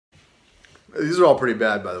These are all pretty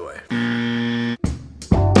bad, by the way.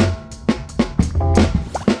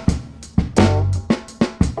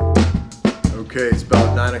 Okay, it's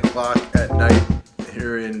about 9 o'clock at night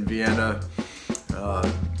here in Vienna.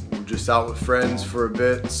 We're just out with friends for a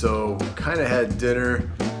bit, so kind of had dinner.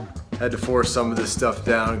 Had to force some of this stuff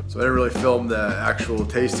down. So I didn't really film the actual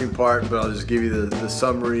tasting part, but I'll just give you the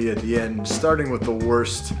summary at the end, starting with the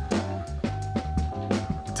worst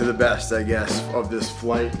to the best, I guess, of this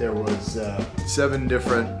flight. There was 7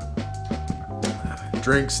 different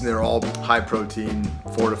drinks, and they're all high protein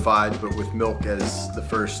fortified, but with milk as the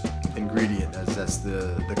first ingredient, as that's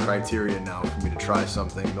the criteria now for me to try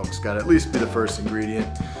something. Milk's got to at least be the first ingredient.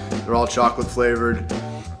 They're all chocolate flavored.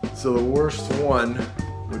 So the worst one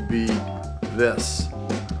would be this.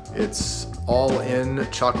 It's all in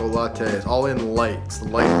chocolate. It's all in light. It's the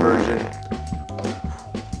light version.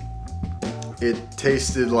 It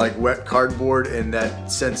tasted like wet cardboard, and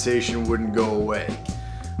that sensation wouldn't go away.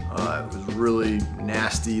 It was really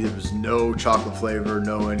nasty. There was no chocolate flavor,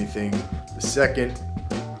 no anything. The second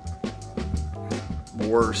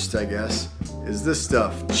worst, I guess, is this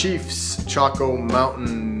stuff. Chief's Choco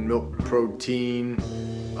Mountain Milk Protein.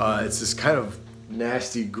 It's this kind of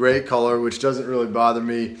nasty gray color, which doesn't really bother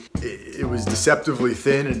me. It was deceptively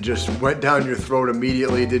thin and just went down your throat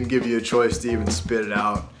immediately. Didn't give you a choice to even spit it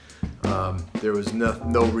out. There was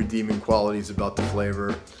no redeeming qualities about the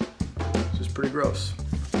flavor. It's just pretty gross.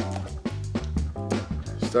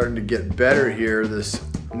 Starting to get better here. This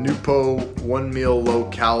Nupo 1 meal low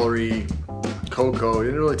calorie cocoa. It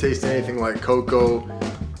didn't really taste anything like cocoa,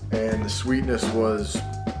 and the sweetness was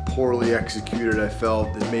poorly executed. I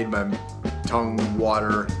felt it made my tongue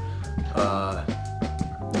water.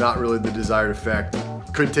 Not really the desired effect.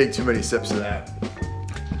 Couldn't take too many sips of that.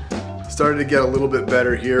 Started to get a little bit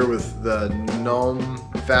better here with the Nom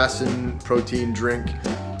Fasten protein drink.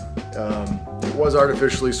 It was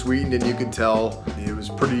artificially sweetened, and you could tell it was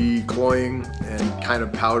pretty cloying and kind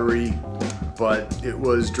of powdery, but it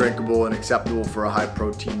was drinkable and acceptable for a high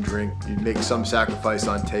protein drink. You'd make some sacrifice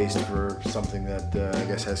on taste for something that I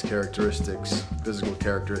guess has characteristics, physical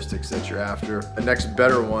characteristics that you're after. The next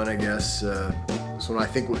better one, I guess, this one I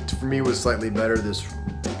think for me was slightly better, this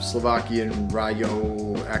Slovakian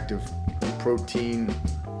Rayo Active Protein.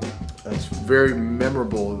 That's very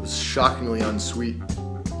memorable. It was shockingly unsweet.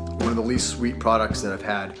 One of the least sweet products that I've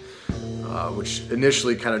had, which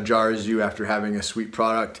initially kind of jars you after having a sweet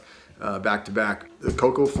product back to back. The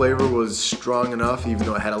cocoa flavor was strong enough, even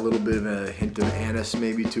though it had a little bit of a hint of anise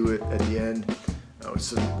maybe to it at the end,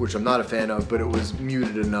 which I'm not a fan of, but it was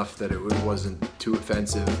muted enough that it wasn't too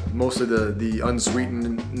offensive. Most of the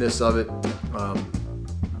unsweetenness of it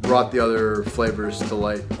brought the other flavors to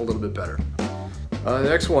light a little bit better. The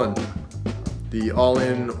next one, the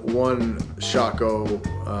all-in-one Choco.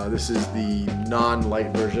 This is the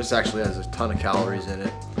non-light version. This actually has a ton of calories in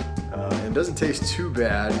it, and it doesn't taste too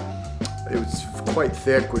bad. It was quite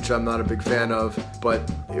thick, which I'm not a big fan of, but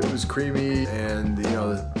it was creamy, and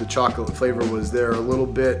the chocolate flavor was there a little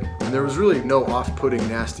bit, and there was really no off-putting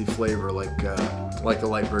nasty flavor like the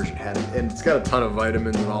light version had. And it's got a ton of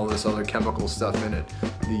vitamins and all this other chemical stuff in it.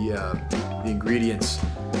 The ingredients,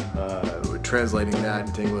 translating that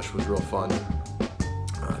into English was real fun.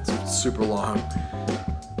 It's super long,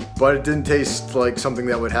 but it didn't taste like something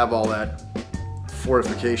that would have all that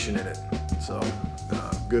fortification in it, so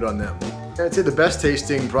good on them. I'd say the best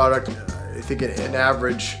tasting product, I think an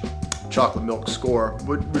average chocolate milk score,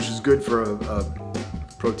 which is good for a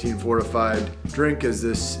protein fortified drink, is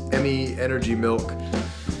this Emmy Energy Milk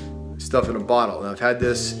stuff in a bottle. Now I've had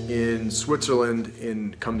this in Switzerland,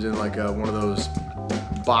 and comes in like one of those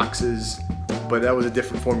boxes, but that was a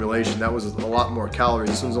different formulation. That was a lot more calories.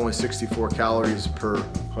 This one's only 64 calories per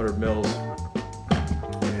 100 mils.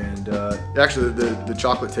 And actually the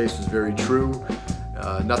chocolate taste was very true.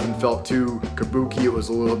 Nothing felt too kabuki. It was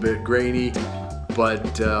a little bit grainy,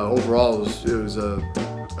 but overall it was a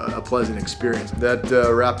pleasant experience. That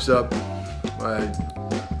wraps up my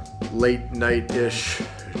late night-ish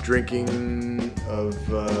drinking of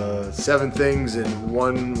 7 things, and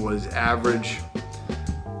 1 was average.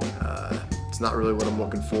 It's not really what I'm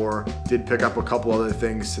looking for. Did pick up a couple other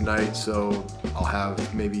things tonight, so I'll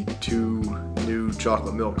have maybe 2 new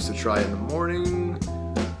chocolate milks to try in the morning.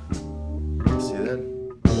 See you then.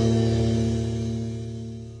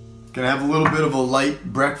 Gonna have a little bit of a light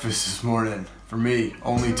breakfast this morning. For me,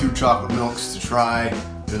 only 2 chocolate milks to try.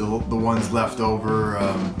 They're the ones left over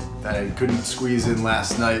that I couldn't squeeze in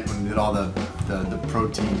last night when we did all the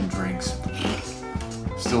protein drinks.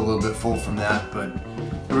 Still a little bit full from that, but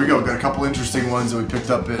here we go. Got a couple interesting ones that we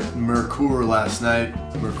picked up at Mercure last night.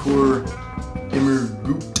 Mercure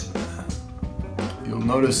Immergut You'll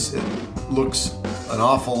notice it looks an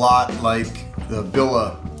awful lot like the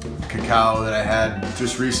Billa cacao that I had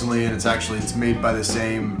just recently, and it's made by the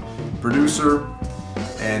same producer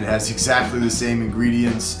and has exactly the same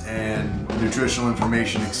ingredients and nutritional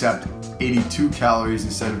information, except 82 calories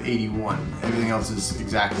instead of 81. Everything else is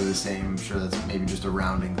exactly the same. I'm sure that's maybe just a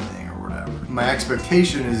rounding thing or whatever. My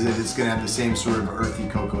expectation is that it's gonna have the same sort of earthy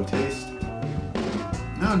cocoa taste.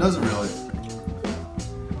 No, it doesn't really.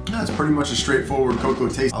 No, it's pretty much a straightforward cocoa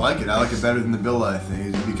taste. I like it better than the Billa, I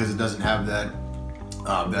think, because it doesn't have that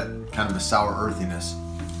kind of a sour earthiness.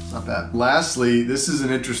 It's not bad. Lastly, this is an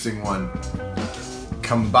interesting one.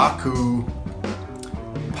 Kambaku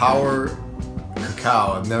Power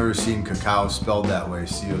Cacao. I've never seen cacao spelled that way,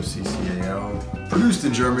 C-O-C-C-A-O. Produced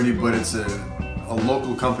in Germany, but it's a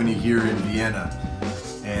local company here in Vienna.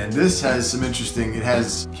 And this has some interesting, it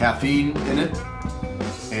has caffeine in it,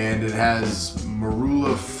 and it has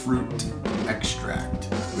Marula fruit extract,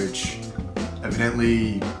 which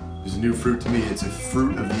evidently is a new fruit to me. It's a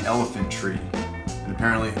fruit of the elephant tree. And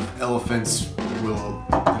apparently elephants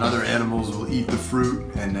and other animals will eat the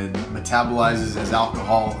fruit, and it metabolizes as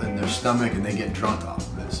alcohol in their stomach, and they get drunk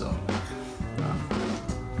off of it. So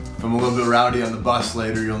if I'm a little bit rowdy on the bus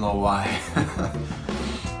later, you'll know why.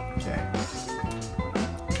 Okay.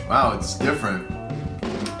 Wow, it's different.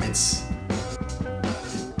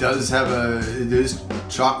 It is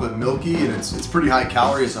chocolate milky, and it's pretty high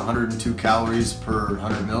calorie. It's 102 calories per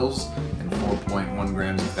 100 mils and 4.1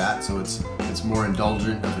 grams of fat, so it's more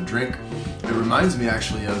indulgent of a drink. It reminds me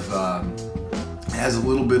actually of, it has a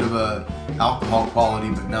little bit of a alcohol quality,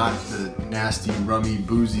 but not the nasty, rummy,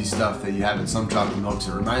 boozy stuff that you have in some chocolate milks.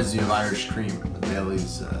 It reminds me of Irish cream, the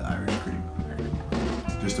Bailey's Irish cream.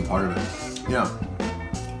 Just a part of it. Yeah,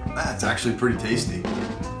 that's actually pretty tasty.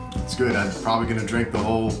 It's good. I'm probably gonna drink the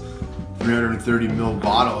whole 330 ml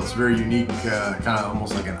bottle. It's very unique, kind of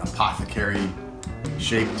almost like an apothecary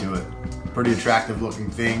shape to it. Pretty attractive looking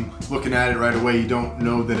thing. Looking at it right away, you don't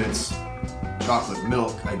know that it's chocolate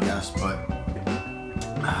milk, I guess, but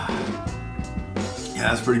yeah,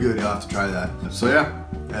 that's pretty good. You'll have to try that. So yeah,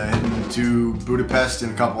 heading to Budapest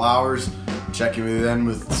in a couple hours. Checking with you then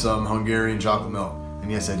with some Hungarian chocolate milk. And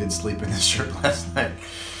yes, I did sleep in this shirt last night.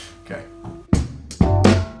 Okay.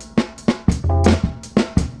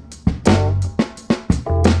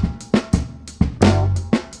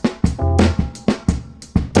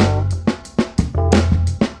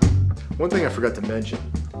 One thing I forgot to mention.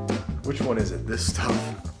 Which one is it? This stuff.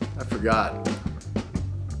 I forgot.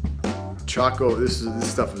 Choco. This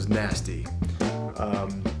stuff was nasty.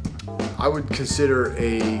 I would consider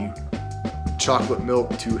a chocolate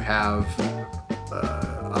milk to have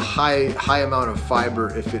a high amount of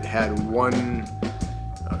fiber if it had 1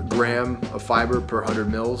 gram of fiber per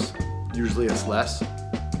 100 mils. Usually it's less.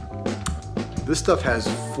 This stuff has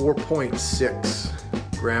 4.6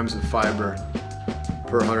 grams of fiber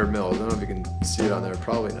per 100 mils. I don't know if you can see it on there,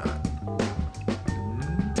 probably not.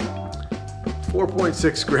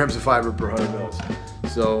 4.6 grams of fiber per 100 mils.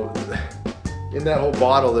 So in that whole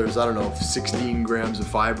bottle, there's, I don't know, 16 grams of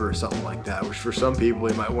fiber or something like that, which for some people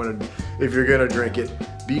you might want to, if you're gonna drink it,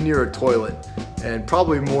 be near a toilet, and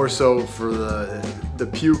probably more so for the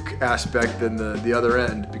puke aspect than the other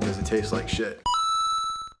end, because it tastes like shit.